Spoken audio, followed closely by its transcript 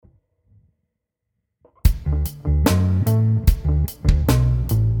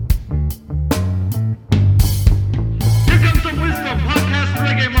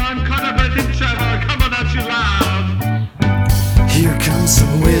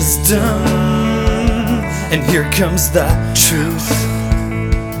wisdom, and here comes the truth.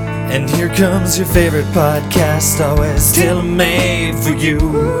 And here comes your favorite podcast, always tailor-made for you.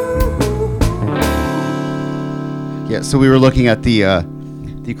 Yeah, so we were looking at the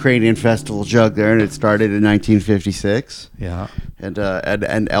Ukrainian festival jug there, and it started in 1956. Yeah. And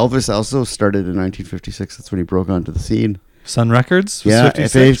Elvis also started in 1956. That's when he broke onto the scene. Sun Records was Yeah,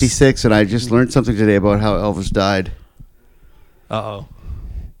 56? 56, and I just learned something today about how Elvis died. Uh-oh.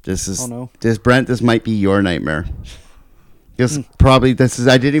 Brent, this might be your nightmare. I didn't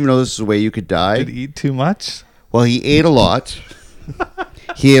even know this is a way you could die. Did he eat too much? Well, he ate a lot.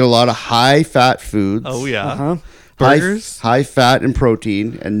 He ate a lot of high-fat foods. Oh, yeah. Uh-huh. Burgers? High fat and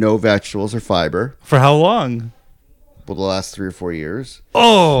protein, and no vegetables or fiber. For how long? Well, the last 3 or 4 years.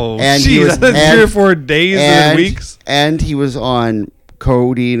 Oh, And geez, that's 3 or 4 days and weeks. And he was on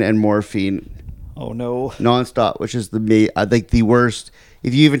codeine and morphine Oh no. nonstop, which is the worst.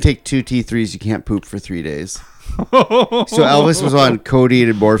 If you even take 2 T3s, you can't poop for 3 days. So Elvis was on codeine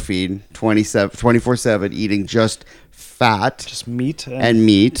and morphine 24/7, eating just fat, Just meat and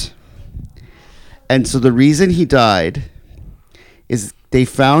meat. And so the reason he died is they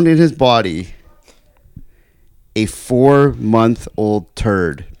found in his body a 4-month-old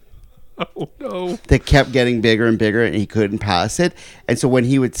turd. Oh, no. That kept getting bigger and bigger, and he couldn't pass it. And so when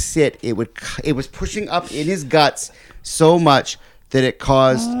he would sit, it was pushing up in his guts so much that it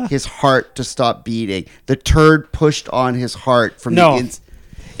caused his heart to stop beating. The turd pushed on his heart from No.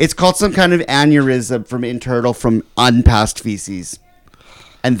 It's called some kind of aneurysm from internal from unpassed feces.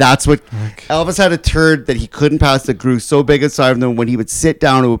 And that's what Elvis had, a turd that he couldn't pass that grew so big inside of him. When he would sit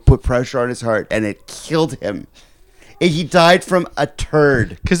down, it would put pressure on his heart, and it killed him. He died from a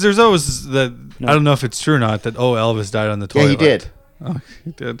turd. Because there's always I don't know if it's true or not, that, Elvis died on the toilet. Yeah, he did. Oh,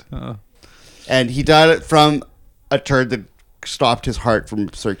 he did. Oh. And he died from a turd that stopped his heart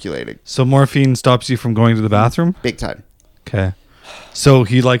from circulating. So morphine stops you from going to the bathroom? Big time. Okay. So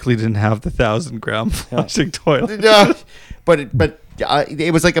he likely didn't have the 1,000-gram flushing toilet. No, but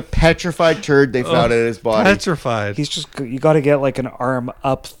it was like a petrified turd they found in his body. Petrified. you got to get like an arm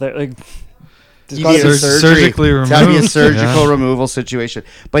up there. Like, You need a surgically removed. It's got to be a surgical Yeah. removal situation.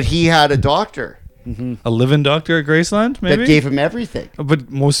 But he had a doctor A live-in doctor at Graceland, maybe? that gave him everything. But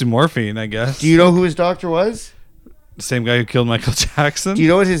mostly morphine, I guess. Do you know who his doctor was? The same guy who killed Michael Jackson? Do you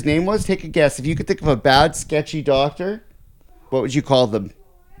know what his name was? Take a guess. If you could think of a bad, sketchy doctor, what would you call them?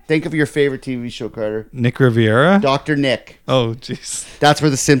 Think of your favorite TV show, Carter. Nick Riviera? Dr. Nick. Oh, jeez. That's where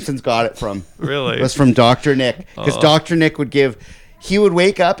The Simpsons got it from. Really? It was from Dr. Nick. Because Dr. Nick he would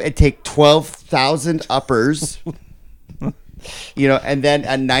wake up and take 12,000 uppers, and then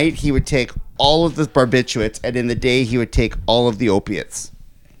at night he would take all of the barbiturates, and in the day he would take all of the opiates.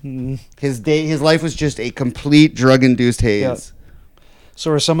 His life was just a complete drug-induced haze. Yeah.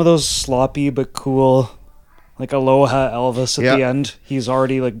 So are some of those sloppy but cool, like Aloha Elvis at the end? He's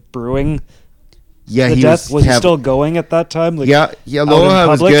already like brewing. Yeah, the death was he still going at that time? Like, yeah. Aloha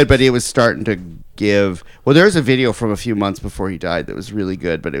was good, but it was starting to give. Well, there was a video from a few months before he died that was really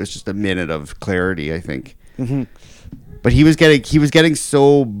good, but it was just a minute of clarity, I think. Mm-hmm. But he was getting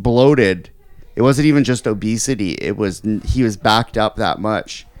so bloated. It wasn't even just obesity. He was backed up that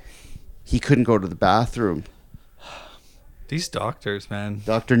much. He couldn't go to the bathroom. These doctors, man.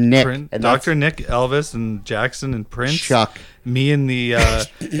 Dr. Nick. Dr. Nick, Elvis, and Jackson, and Prince. Chuck. Me and the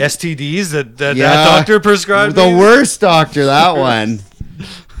STDs that doctor prescribed. The me. worst doctor, that one.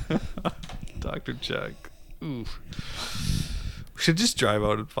 Dr. Chuck. Ooh. We should just drive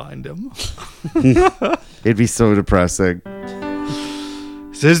out and find him. It'd be so depressing.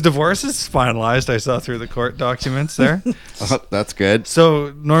 So his divorce is finalized. I saw through the court documents there. That's good.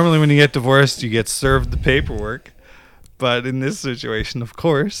 So normally when you get divorced, you get served the paperwork. But in this situation, of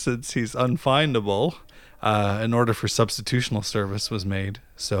course, since he's unfindable, an order for substitutional service was made.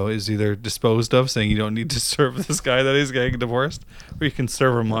 So is either disposed of, saying you don't need to serve this guy that is getting divorced, or you can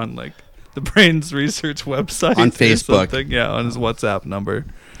serve him on like the Brains Research website on or Facebook. something. Yeah, on his WhatsApp number.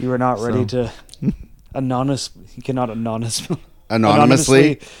 You were not ready to You cannot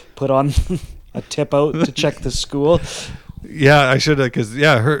anonymously put on a tip out to check the school. Yeah, I should have, because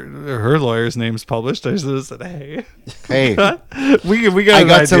her lawyer's name's published. I should have said, hey, we got. I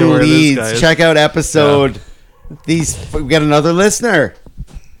got some leads. Check out episode. We got another listener.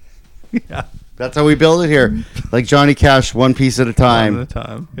 Yeah, that's how we build it here. Like Johnny Cash, one piece at a time. One at a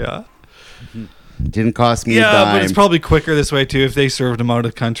time. Yeah. Didn't cost me a dime. Yeah, but it's probably quicker this way too. If they served him out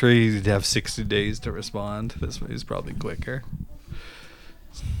of the country, he'd have 60 days to respond. This way is probably quicker.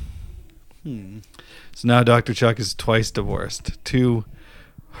 So now Dr. Chuck is twice divorced. 2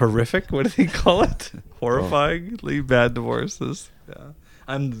 horrific, what did he call it? Horrifyingly bad divorces. Yeah.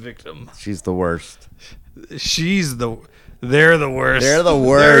 I'm the victim. She's the worst. They're the worst. They're the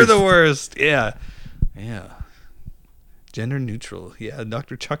worst. They're the worst. Yeah. Yeah. Gender neutral. Yeah,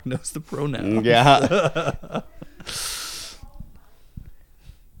 Dr. Chuck knows the pronouns. Yeah.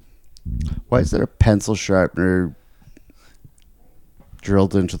 Why is there a pencil sharpener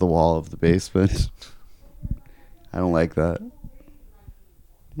drilled into the wall of the basement? I don't like that.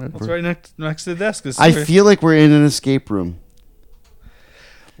 It's right next to the desk. I feel like we're in an escape room.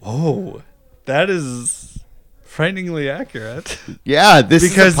 Whoa. That is frighteningly accurate. Yeah, this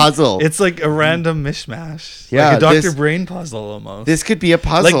is a puzzle. It's like a random mishmash. Yeah, like a Dr. Brain puzzle almost. This could be a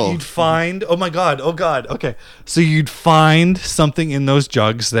puzzle. Like you'd find, oh god. Okay. So you'd find something in those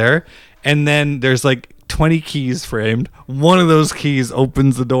jugs there, and then there's like 20 keys framed. One of those keys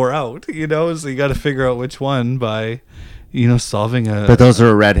opens the door out, so you got to figure out which one by, solving a... But those are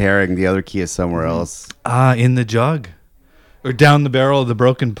a red herring. The other key is somewhere else. In the jug. Or down the barrel of the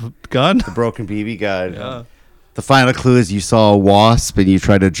broken gun. The broken BB gun. Yeah. The final clue is you saw a wasp and you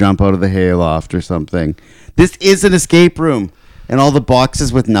tried to jump out of the hayloft or something. This is an escape room. And all the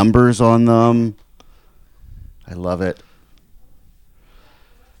boxes with numbers on them. I love it.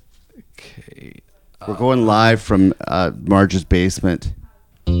 Okay. We're going live from Marge's basement.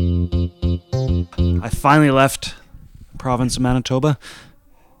 I finally left province of Manitoba.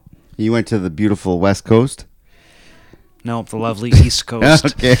 You went to the beautiful West Coast? No, the lovely East Coast.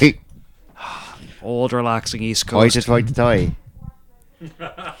 Okay. Old, relaxing East Coast. Toy.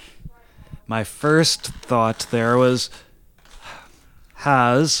 My first thought there was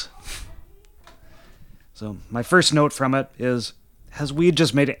so my first note from it is, has weed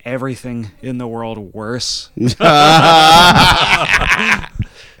just made everything in the world worse?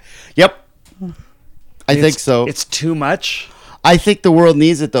 Yep. I think so. It's too much. I think the world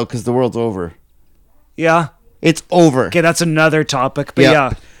needs it, though, because the world's over. Yeah. It's over. Okay, that's another topic, but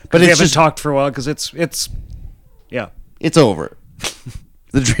yeah. But we it's haven't just talked for a while because it's yeah. It's over.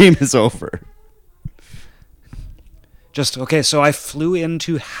 The dream is over. Just okay. So I flew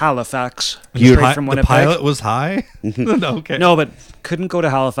into Halifax The from Winnipeg. pilot was high? No, okay. No, but couldn't go to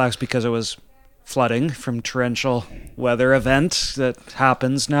Halifax because it was flooding from torrential weather event that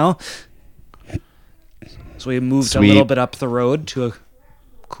happens now. So we moved a little bit up the road to a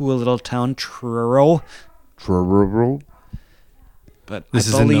cool little town, Truro. But This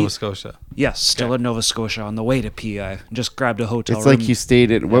is in Nova Scotia. Yes, still in Nova Scotia on the way to PI. Just grabbed a hotel It's room. like you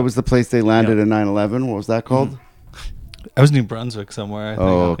stayed at, what was the place they landed in 9/11? What was that called? I was New Brunswick somewhere, I think.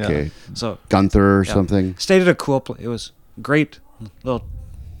 Oh, okay. Yeah. So Gunther or something. stayed at a cool place. It was great, little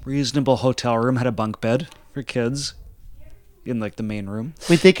reasonable hotel room. Had a bunk bed for kids in like the main room.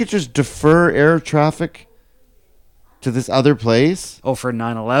 Wait, they could just defer air traffic to this other place? Oh, for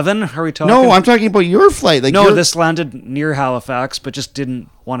 9/11? Are we talking? No, I'm talking about your flight. Like No, this landed near Halifax, but just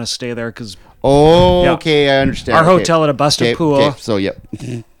didn't want to stay there because Oh, Yeah. okay, I understand. our Okay. hotel had a busted pool, Okay, so, yep.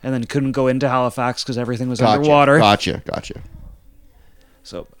 and then couldn't go into Halifax because everything was underwater. Gotcha.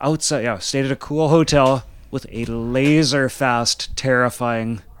 So outside, stayed at a cool hotel with a laser fast,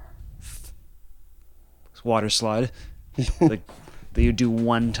 terrifying water slide, like that you do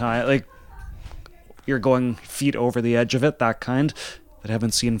one time, like you're going feet over the edge of it, that kind that I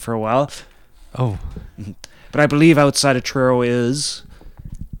haven't seen for a while. Oh. But I believe outside of Truro is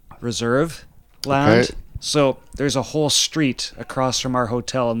reserve land. Okay. So there's a whole street across from our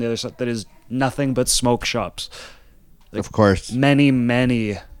hotel on the other side that is nothing but smoke shops. Of course.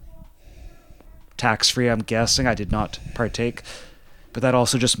 Many tax-free, I'm guessing. I did not partake. But that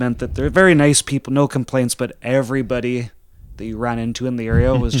also just meant that they're very nice people, no complaints, but everybody that you ran into in the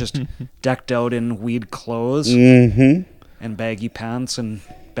area was just decked out in weed clothes Mm-hmm. and baggy pants and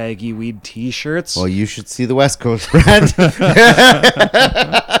baggy weed t-shirts. Well, you should see the West Coast, Brad.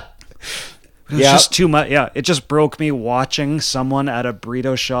 It was just too much. Yeah, it just broke me watching someone at a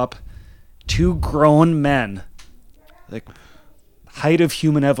burrito shop, two grown men, like height of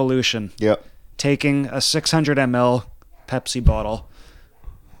human evolution, Yep. taking a 600 ml Pepsi bottle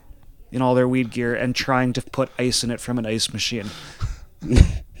in all their weed gear and trying to put ice in it from an ice machine.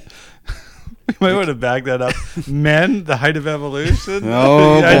 You might want to back that up. Men, the height of evolution.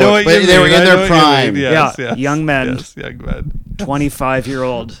 Oh, I know boy. what But you they were mean. in I their know what you mean. prime. Yes, Yeah, yes, young men. Yes, young men.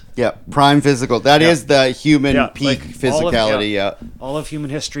 25-year-old. Yeah, prime physical. That is the human peak like physicality, yeah. All of human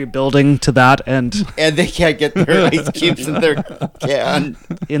history building to that, and And they can't get their ice cubes in their can.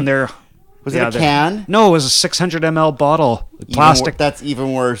 in their... Was it a can? No, it was a 600 ml bottle. Plastic. That's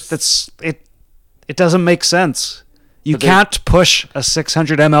even worse. It doesn't make sense. You But they- can't push a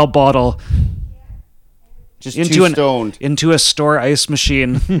 600 ml bottle Just into too stoned. into a store ice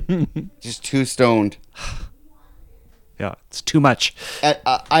machine. Just too stoned. Yeah, it's too much.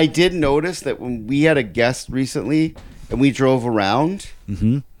 I did notice that when we had a guest recently and we drove around,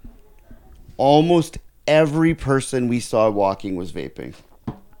 almost every person we saw walking was vaping.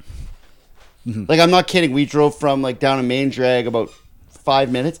 Like, I'm not kidding. We drove from like down a main drag about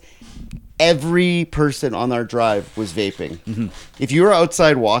 5 minutes. Every person on our drive was vaping. If you were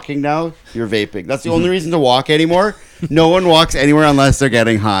outside walking now, you're vaping. That's the only reason to walk anymore. No one walks anywhere unless they're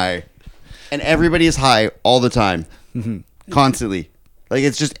getting high. And everybody is high all the time. Constantly. Like,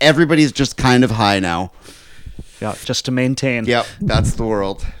 it's just, everybody's just kind of high now. Yeah, just to maintain. Yep, that's the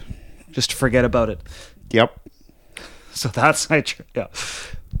world. Just to forget about it. Yep. So that's yeah.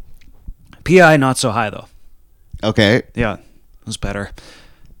 PI not so high though. Okay. Yeah, it was better.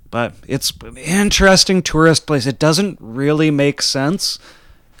 But it's an interesting tourist place. It doesn't really make sense.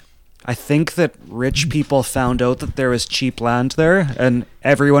 I think that rich people found out that there was cheap land there, and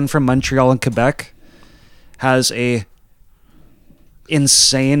everyone from Montreal and Quebec has a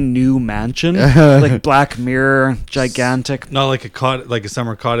insane new mansion, like Black Mirror, gigantic. Not like like a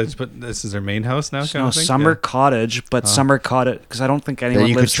summer cottage, but this is their main house now. Kind No, of thing? summer cottage, but summer cottage because I don't think anyone That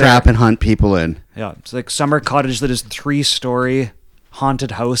you could lives trap there. and hunt people in. Yeah, it's like summer cottage that is 3-story,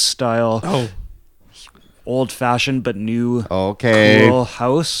 haunted house style, Oh, old fashioned but new, Okay. cool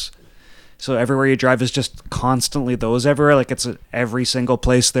house. So everywhere you drive is just constantly those everywhere. Like every single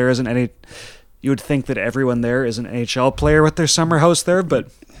place there isn't any. You would think that everyone there is an NHL player with their summer house there,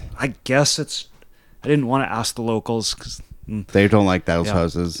 but I guess it's. I didn't want to ask the locals because They don't like those Yeah.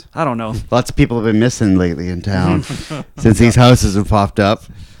 houses. I don't know. Lots of people have been missing lately in town since these houses have popped up.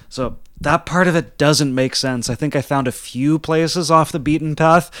 So that part of it doesn't make sense. I think I found a few places off the beaten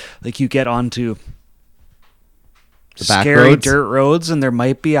path. Like you get onto The back scary roads? dirt roads, and there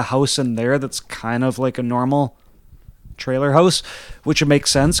might be a house in there that's kind of like a normal trailer house, which would make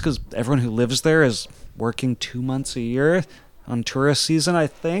sense because everyone who lives there is working 2 months a year on tourist season, I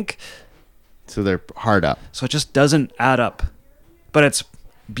think. So they're hard up. So it just doesn't add up. But it's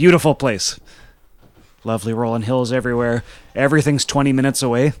a beautiful place. Lovely rolling hills everywhere. Everything's 20 minutes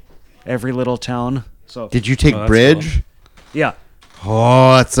away. Every little town. So Did you take Oh, that's bridge? yeah,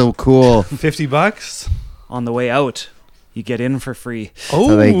 Oh, that's so cool. $50. on the way out, you get in for free. Oh,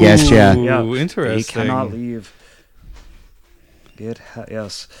 So they guess ya. Yeah, interesting. You cannot leave.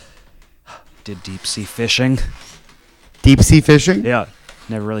 Yes. Did deep sea fishing. Deep sea fishing? Yeah.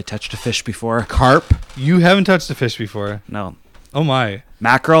 Never really touched a fish before. Carp? You haven't touched a fish before. No. Oh my.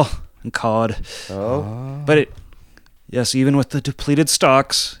 Mackerel and cod. Oh. But yes, even with the depleted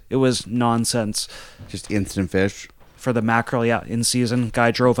stocks, it was nonsense. Just instant fish. For the mackerel, yeah, in season,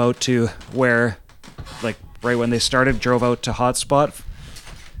 guy drove out to where, like, right when they started, drove out to Hotspot.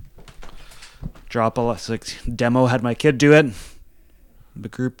 It's like, demo, had my kid do it. The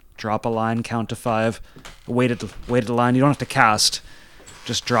group, drop a line, count to 5. Weighted the line. You don't have to cast.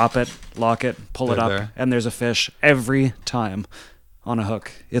 Just drop it, lock it, pull it They're up, there. and there's a fish every time on a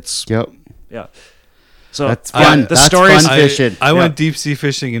hook. It's, Yep. yeah. So, That's yeah, fun. the That's stories, fun. Fishing. I Yeah. went deep sea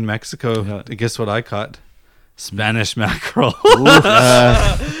fishing in Mexico. Yeah. Guess what I caught? Spanish mackerel.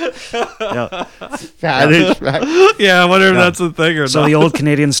 yeah. Spanish. Yeah, I wonder if that's a thing or So not. the old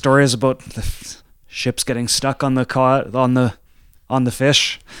Canadian story is about the ships getting stuck on the on the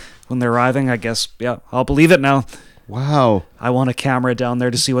fish when they're arriving. I guess, yeah, I'll believe it now. Wow. I want a camera down there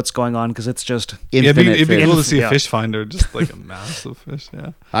to see what's going on because it's just Yeah, Infinite it'd be fish. cool to see Yeah. a fish finder, just like a massive fish.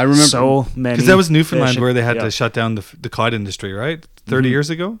 Yeah, I remember. so many. because that was Newfoundland fish. where they had Yeah. to shut down the cod industry, right? 30 years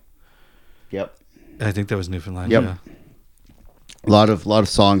ago. Yep. I think that was Newfoundland. Yep. A lot of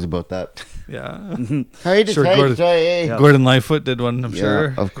songs about that. Yeah. Hey, Sure, Gordon- Yeah. Gordon Lightfoot did one, I'm Yeah,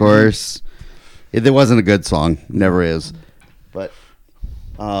 sure. of course. It wasn't a good song. Never is. But,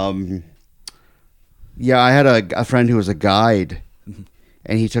 yeah, I had a friend who was a guide,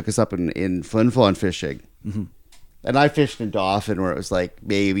 and he took us up in Flin Flon fishing. And I fished in Dauphin where it was like,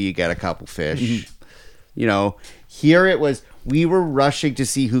 maybe you get a couple fish. You know, here it was, we were rushing to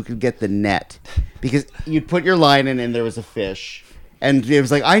see who could get the net. Because you'd put your line in and there was a fish. And it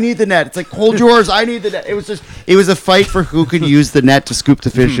was like, I need the net. It's like, hold yours. I need the net. It was a fight for who could use the net to scoop the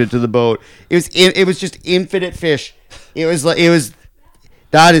fish into the boat. It was just infinite fish.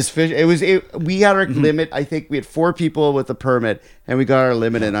 That is fish. We had our limit. I think we had 4 people with a permit, and we got our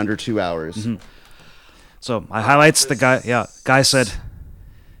limit in under 2 hours. So my highlights. The guy, guy said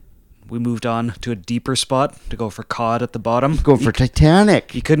we moved on to a deeper spot to go for cod at the bottom. Going for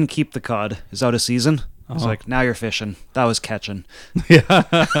Titanic. You couldn't keep the cod. It's out of season. I was like, now you're fishing. That was catching. Oh,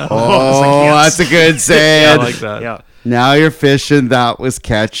 yes. that's a good I saying. like that. Yeah. Now you're fishing. That was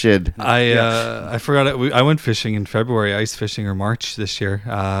catching. I forgot it. I went fishing in February, ice fishing, or March this year.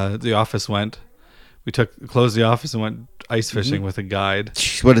 The office went. We closed the office and went ice fishing with a guide.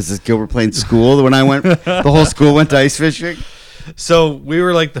 Jeez, what is this, Gilbert Plain School? When I went, the whole school went to ice fishing? So we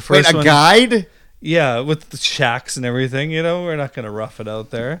were like the Wait, first a one. guide? Yeah, with the shacks and everything, we're not going to rough it out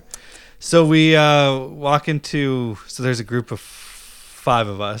there. So we walk into, so there's a group of 5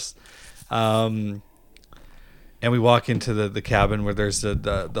 of us. And we walk into the cabin where there's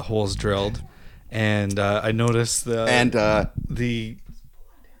the holes drilled. And I noticed the...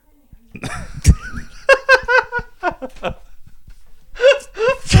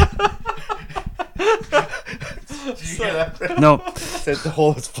 No. Said the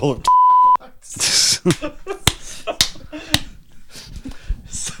hole was full of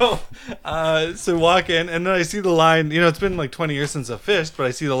So walk in, and then I see the line. It's been like 20 years since I fished, but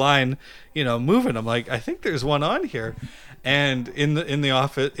I see the line, moving. I'm like, I think there's one on here. And in the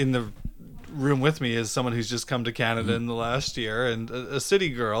office, in the room with me is someone who's just come to Canada in the last year, and a city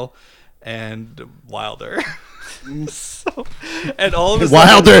girl, and Wilder. And all of a sudden,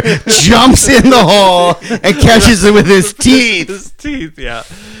 Wilder jumps in the hole and catches it with his teeth. His teeth, yeah.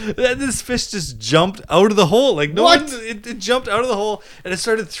 And this fish just jumped out of the hole. Like no What? one, it jumped out of the hole and it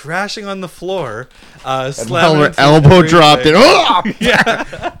started thrashing on the floor. Wilder Slamming elbow dropped it. Oh!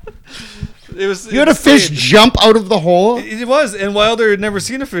 Yeah. It was. You had a fish insane. jump out of the hole? It was, and Wilder had never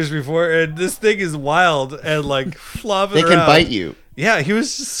seen a fish before, and this thing is wild and like flopping They around. can bite you. Yeah, he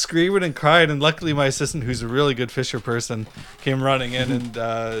was just screaming and crying, and luckily my assistant, who's a really good fisher person, came running in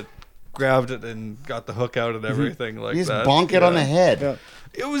and grabbed it and got the hook out and everything like You just that. bonk it on the head. Yeah.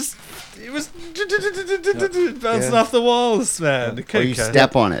 It was bouncing off the walls, man. It Or could've you cut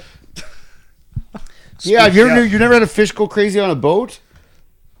step on it. Yeah, have you never had a fish go crazy on a boat?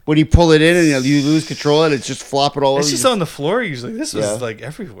 When you pull it in and you lose control of it, it's just flop it all over. It's you just on the floor usually. This was Yeah. like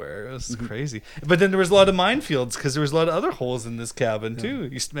everywhere. It was crazy. But then there was a lot of minefields because there was a lot of other holes in this cabin too. You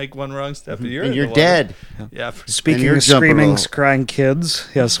used to make one wrong step and you're and in you're the water. dead. Yeah. Speaking you're of jumping screaming, all- crying kids,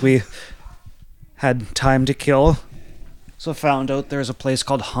 yes, we had time to kill. So found out there's a place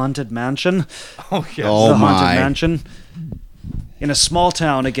called Haunted Mansion. Oh yeah. Oh, The Haunted my. Mansion. In a small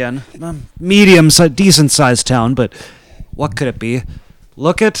town again. Decent sized town, but what could it be?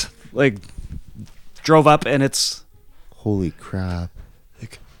 Look at, drove up and it's Holy crap.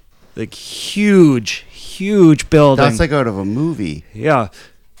 huge building. That's like out of a movie. Yeah.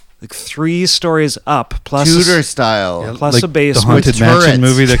 3 stories up, plus Tudor style. Yeah, plus like a basement. The Haunted With Mansion turrets.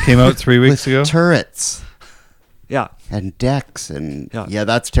 movie that came out 3 weeks ago. Turrets Yeah. and decks and Yeah. yeah,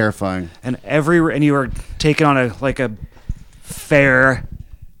 that's terrifying. And you were taken on a fair,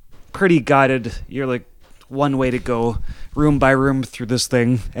 pretty guided. You're like one way to go, room by room through this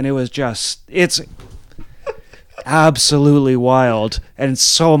thing, and it's absolutely wild and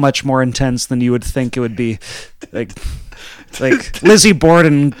so much more intense than you would think it would be. Like Lizzie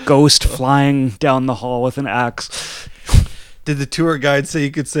Borden ghost flying down the hall with an axe. Did the tour guide say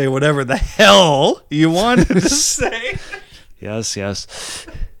you could say whatever the hell you wanted to say? Yes.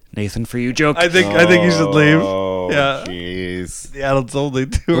 Nathan, for you joke. I think you should leave. Oh, Yeah. jeez. The adults only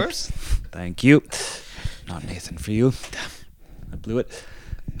tour. Thank you. Not Nathan for you. Damn, I blew it.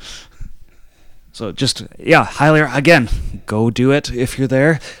 So highly again, go do it if you're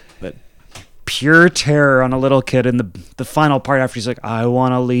there. But pure terror on a little kid in the final part after he's like, I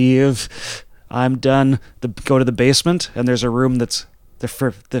want to leave. I'm done. Go to the basement and there's a room that's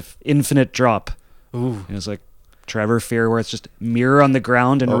the infinite drop. Ooh. And it's like Trevor Fear, where it's just mirror on the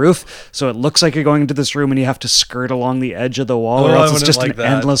ground and roof, so it looks like you're going into this room and you have to skirt along the edge of the wall, or Oh, I else it's wouldn't just like an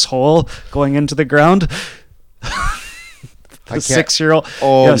that. endless hole going into the ground. The 6-year-old.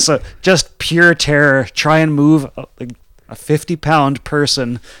 Oh. Yeah, so just pure terror. Try and move a 50-pound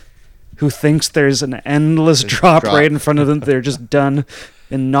person who thinks there's an endless drop drop. right in front of them. They're just done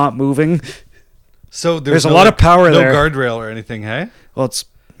and not moving. So There's a no, lot of power no there. guardrail or anything, hey? Well,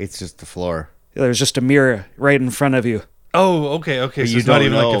 It's just the floor. there's just a mirror right in front of you. Oh, okay. So you it's not don't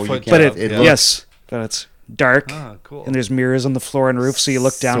even know, like a you foot. can't- But drop, it yeah. looks- yes, but it's dark. Ah, cool. And there's mirrors on the floor and roof, so you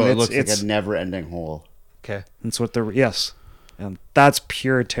look down. So and it looks it's like a never-ending hole. Okay. That's what and that's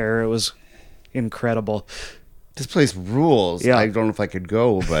pure terror. It was incredible. This place rules. Yeah. I don't know if I could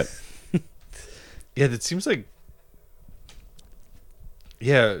go, but Yeah, that seems like.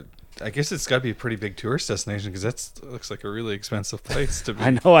 Yeah, I guess it's got to be a pretty big tourist destination because that looks like a really expensive place to be.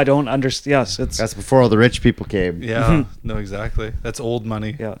 I know I don't understand. Yes, it's that's before all the rich people came. Yeah, no, exactly. That's old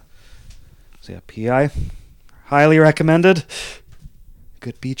money. yeah. So PI, highly recommended.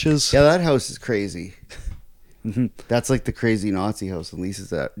 Good beaches. Yeah, that house is crazy. Mhm. That's like the crazy Nazi house in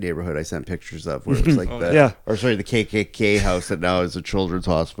Lisa's neighborhood I sent pictures of, where it was like Oh, the, yeah. or sorry, the KKK house that now is a children's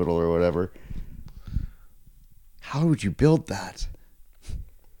hospital or whatever. How would you build that?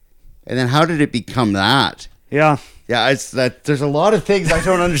 And then how did it become that? Yeah. Yeah, it's that. There's a lot of things I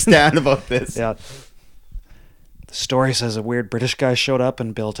don't understand about this. Yeah. The story says a weird British guy showed up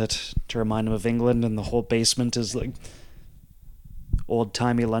and built it to remind him of England, and the whole basement is like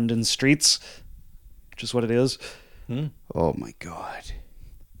old-timey London streets, which is what it is. Oh my god,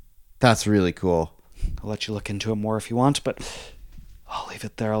 that's really cool. I'll let you look into it more if you want, but I'll leave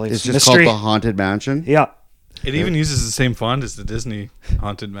it there. I'll leave It's some just mystery. called the Haunted Mansion. Yeah. It even uses the same font as the Disney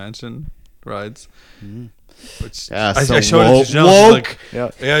Haunted Mansion rides. Which Yeah, I so showed it to Janelle. woke. Like,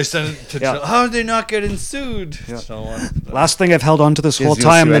 Yeah. I sent it to Yeah. Janelle. How are they not getting sued? So on. Last thing I've held on to this whole Disney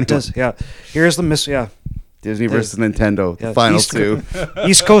will time sue that anyone. does. Yeah. Here's the miss. Yeah. Disney versus Nintendo, the Yeah, final East two.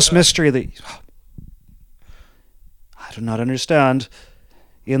 East Coast mystery that I do not understand.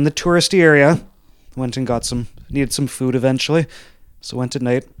 In the touristy area, went and needed some food eventually, so went at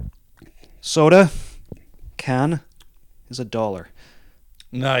night. Soda can is $1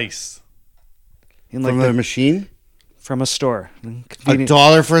 Nice. in From the machine, from a store.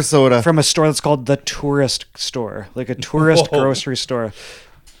 $1 for a soda. From a store that's called the Tourist Store, like a tourist Whoa. grocery store.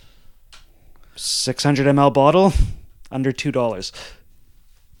 600 ml bottle, under $2.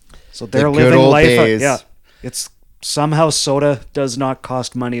 So they're good living old life. days. Yeah, it's somehow soda does not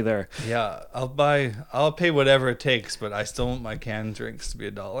cost money there. Yeah, I'll pay whatever it takes, but I still want my canned drinks to be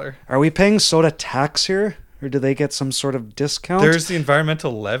 $1. Are we paying soda tax here, or do they get some sort of discount? There's the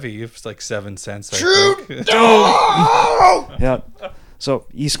environmental levy. It's like 7 cents. True. I think. Yeah. So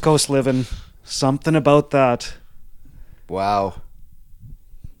East Coast living, something about that Wow.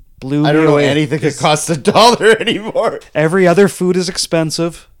 blew I don't me know away. anything that costs $1 anymore. Every other food is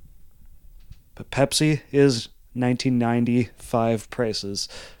expensive, but Pepsi is 1995 prices.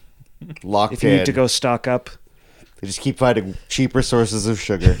 Locked If you in. need to go stock up, They just keep finding cheaper sources of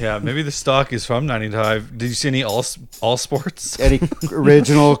sugar. Yeah, maybe the stock is from 95. Did you see any all sports? Any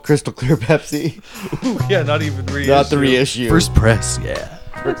original crystal clear Pepsi? Yeah, not even reissue. Not the reissue. First press, yeah.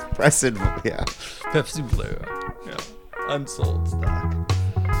 Pressing, yeah. Pepsi Blue. Yeah, unsold stock.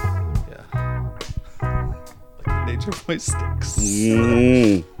 Yeah, like the Nature Boy sticks.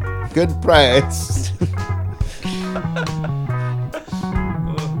 Good price.